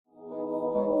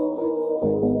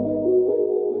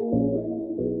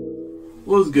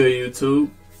What's good, YouTube?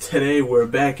 Today we're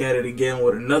back at it again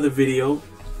with another video,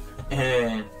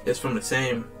 and it's from the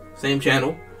same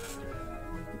channel.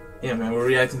 Yeah, man, we're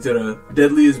reacting to the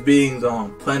deadliest beings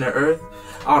on planet Earth.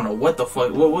 I don't know what the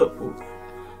fuck. What?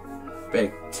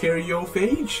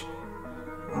 Bacteriophage?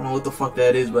 I don't know what the fuck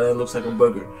that is, but it looks like a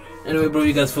bugger. Anyway, bro,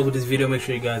 you guys fuck with this video, make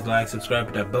sure you guys like, subscribe,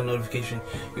 hit that bell notification.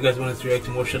 If you guys want us to react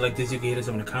to more shit like this, you can hit us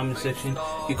up in the comment section.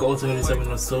 You can also hit us up on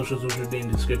our socials, which will be in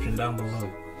the description down below.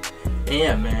 And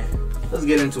yeah, man, let's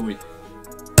get into it.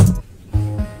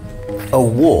 A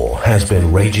war has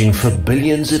been raging for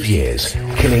billions of years,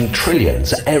 killing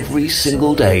trillions every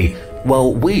single day,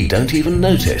 while we don't even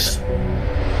notice.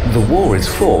 The war is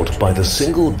fought by the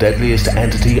single deadliest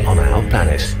entity on our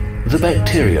planet, the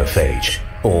Bacteriophage,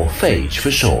 or phage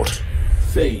for short.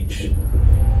 Phage.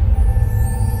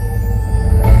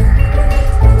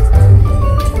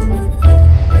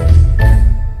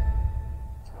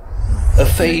 A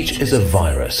phage is a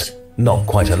virus, not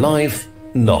quite alive,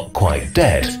 not quite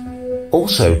dead.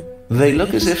 Also, they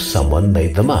look as if someone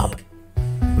made them up.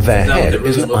 Their head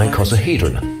is an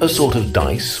icosahedron, a sort of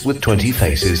dice with 20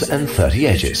 faces and 30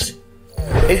 edges.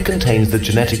 It contains the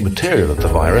genetic material of the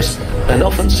virus and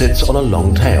often sits on a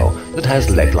long tail that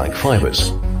has leg-like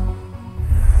fibers.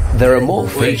 There are more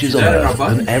phages on Earth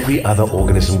than every other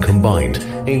organism combined,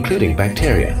 including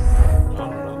bacteria.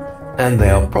 And they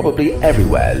are probably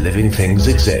everywhere living things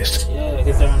exist.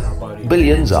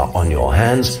 Billions are on your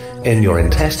hands, in your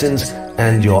intestines,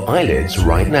 and your eyelids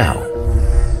right now.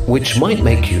 Which might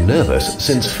make you nervous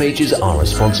since phages are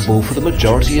responsible for the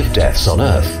majority of deaths on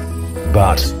Earth.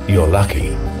 But you're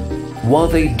lucky. While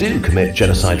they do commit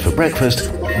genocide for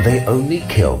breakfast, they only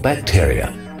kill bacteria.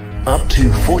 Up to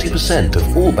 40%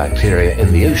 of all bacteria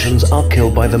in the oceans are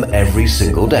killed by them every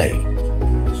single day.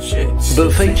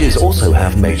 But phages also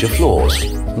have major flaws.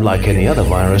 Like any other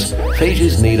virus,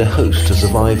 phages need a host to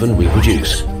survive and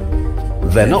reproduce.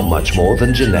 They're not much more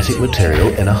than genetic material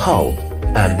in a hull,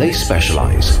 and they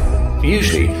specialize.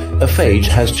 Usually, a phage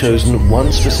has chosen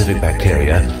one specific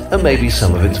bacteria and maybe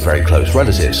some of its very close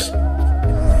relatives.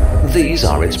 These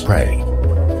are its prey.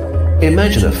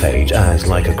 Imagine a phage as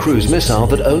like a cruise missile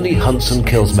that only hunts and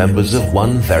kills members of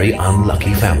one very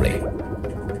unlucky family.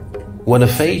 When a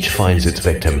phage finds its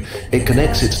victim, it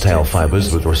connects its tail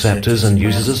fibers with receptors and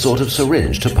uses a sort of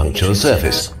syringe to puncture the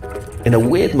surface. In a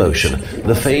weird motion,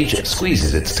 the phage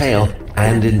squeezes its tail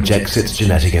and injects its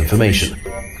genetic information.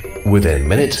 Within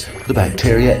minutes, the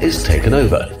bacteria is taken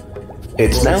over.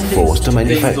 It's now forced to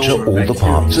manufacture all the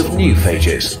parts of new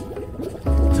phages.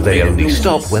 They only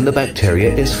stop when the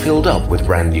bacteria is filled up with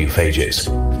brand new phages.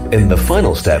 In the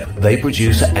final step, they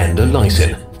produce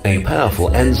endolysin, a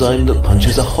powerful enzyme that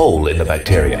punches a hole in the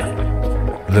bacteria.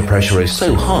 The pressure is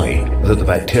so high that the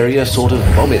bacteria sort of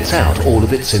vomits out all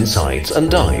of its insides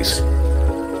and dies.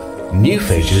 New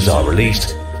phages are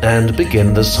released and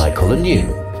begin the cycle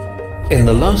anew. In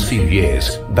the last few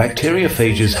years,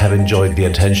 bacteriophages have enjoyed the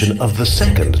attention of the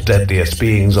second deadliest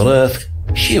beings on Earth,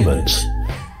 humans.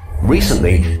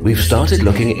 Recently, we've started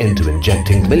looking into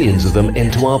injecting millions of them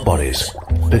into our bodies,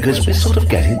 because we're sort of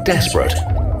getting desperate.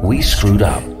 We screwed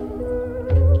up.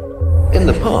 In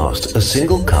the past, a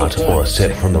single cut or a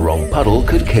sip from the wrong puddle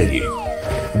could kill you.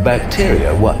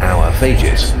 Bacteria were our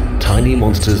phages, tiny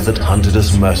monsters that hunted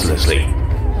us mercilessly.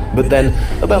 But then,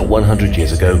 about 100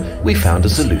 years ago, we found a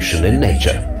solution in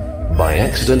nature. By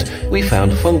accident, we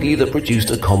found fungi that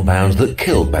produced a compound that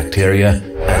killed bacteria,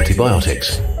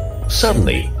 antibiotics.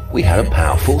 Suddenly, we had a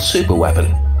powerful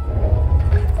superweapon.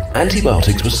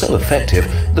 Antibiotics were so effective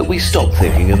that we stopped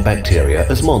thinking of bacteria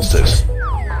as monsters.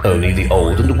 Only the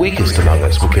old and weakest among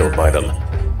us were killed by them.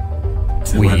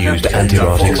 We used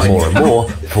antibiotics more and more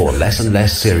for less and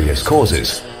less serious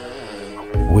causes.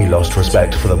 We lost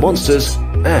respect for the monsters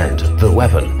and the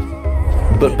weapon.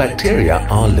 But bacteria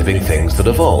are living things that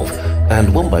evolve,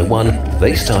 and one by one,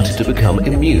 they started to become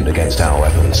immune against our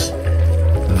weapons.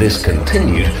 This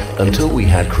continued until we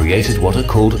had created what are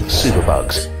called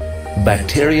superbugs,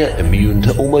 bacteria immune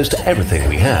to almost everything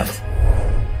we have.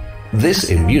 This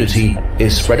immunity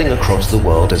is spreading across the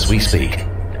world as we speak.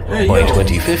 By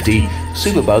 2050,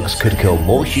 superbugs could kill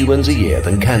more humans a year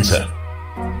than cancer.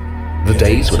 The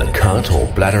days when a cut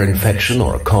or bladder infection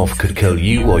or a cough could kill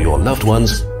you or your loved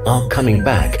ones are coming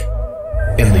back.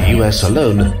 In the US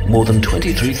alone, more than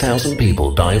 23,000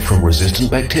 people die from resistant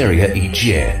bacteria each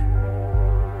year.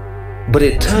 But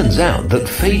it turns out that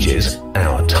phages,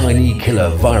 our tiny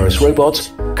killer virus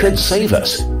robots, could save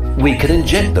us. We can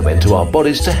inject them into our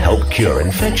bodies to help cure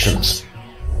infections.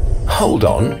 Hold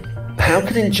on, how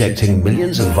can injecting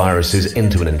millions of viruses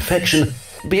into an infection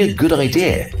be a good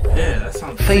idea. Yeah, that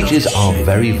sounds Phages are shit.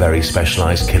 very, very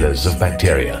specialized killers of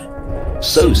bacteria.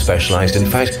 So specialized, in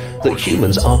fact, that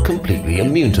humans are completely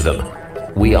immune to them.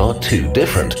 We are too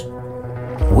different.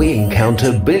 We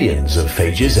encounter billions of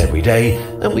phages every day,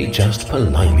 and we just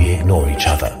politely ignore each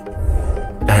other.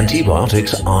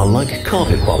 Antibiotics are like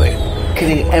carpet bombing,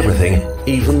 killing everything,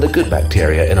 even the good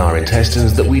bacteria in our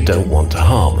intestines that we don't want to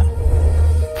harm.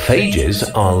 Phages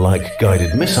are like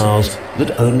guided missiles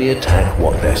that only attack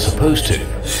what they're supposed to.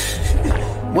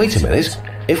 Wait a minute,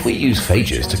 if we use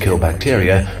phages to kill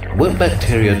bacteria, won't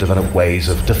bacteria develop ways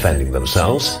of defending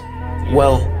themselves?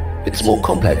 Well, it's more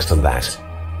complex than that.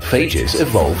 Phages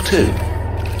evolve too.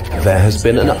 There has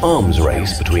been an arms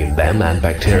race between them and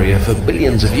bacteria for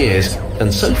billions of years,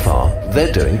 and so far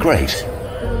they're doing great.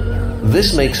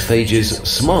 This makes phages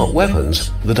smart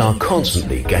weapons that are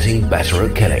constantly getting better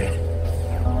at killing.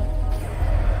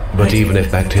 But even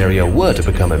if bacteria were to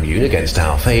become immune against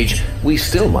our phage, we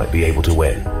still might be able to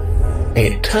win.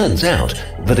 It turns out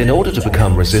that in order to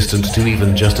become resistant to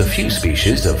even just a few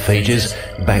species of phages,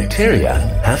 bacteria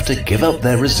have to give up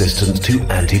their resistance to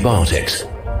antibiotics.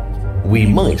 We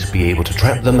might be able to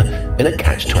trap them in a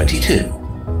catch-22.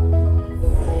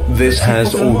 This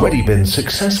has already been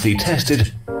successfully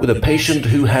tested with a patient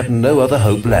who had no other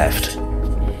hope left.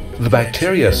 The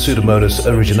bacteria Pseudomonas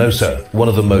aeruginosa, one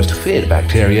of the most feared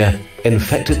bacteria,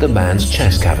 infected the man's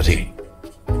chest cavity.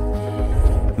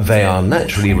 They are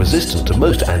naturally resistant to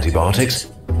most antibiotics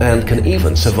and can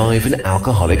even survive in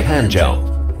alcoholic hand gel.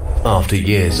 After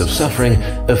years of suffering,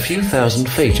 a few thousand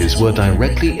phages were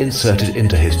directly inserted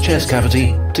into his chest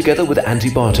cavity together with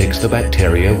antibiotics the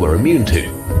bacteria were immune to.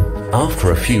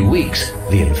 After a few weeks,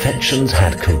 the infections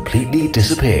had completely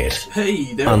disappeared.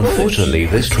 Unfortunately,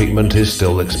 this treatment is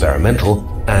still experimental,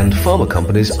 and pharma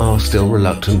companies are still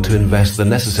reluctant to invest the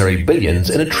necessary billions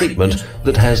in a treatment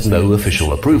that has no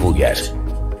official approval yet.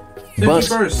 But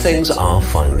things are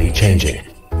finally changing.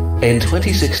 In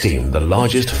 2016, the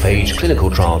largest phage clinical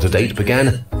trial to date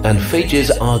began, and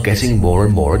phages are getting more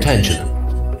and more attention.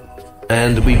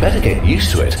 And we better get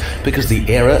used to it, because the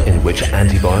era in which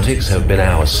antibiotics have been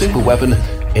our superweapon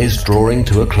is drawing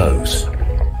to a close.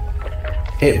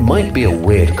 It might be a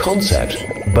weird concept,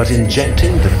 but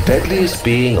injecting the deadliest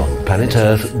being on planet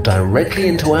Earth directly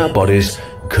into our bodies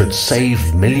could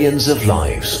save millions of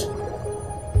lives.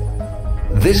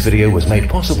 This video was made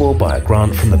possible by a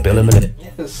grant from the Bill and Melinda.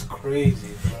 That's crazy.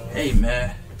 Hey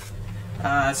man,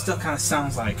 it still kind of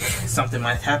sounds like something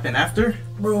might happen after.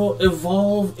 Bro,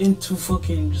 evolve into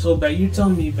fucking... So you're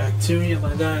telling me bacteria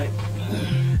like that?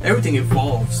 Everything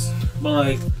evolves. But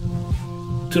like,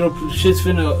 to the shit's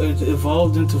finna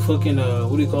evolved into fucking,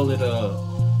 what do you call it,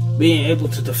 being able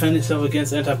to defend itself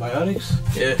against antibiotics?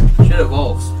 Yeah, shit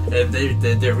evolves.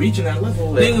 They're reaching that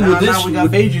level. Now we got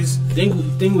phages.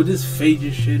 Thing with this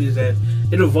phages shit is that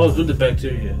it evolves with the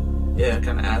bacteria. Yeah,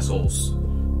 kind of assholes.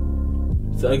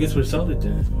 So I guess we're solid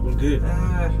then. We're good.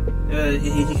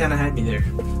 He kind of had me there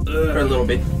for a little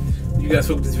bit. If you guys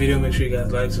fuck with this video, make sure you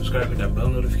guys like, subscribe, hit that bell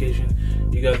notification.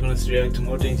 If you guys want us to react to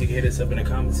more things, you can hit us up in the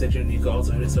comment section. You can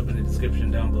also hit us up in the description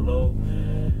down below.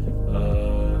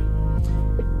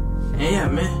 Yeah,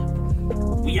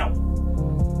 man. We out.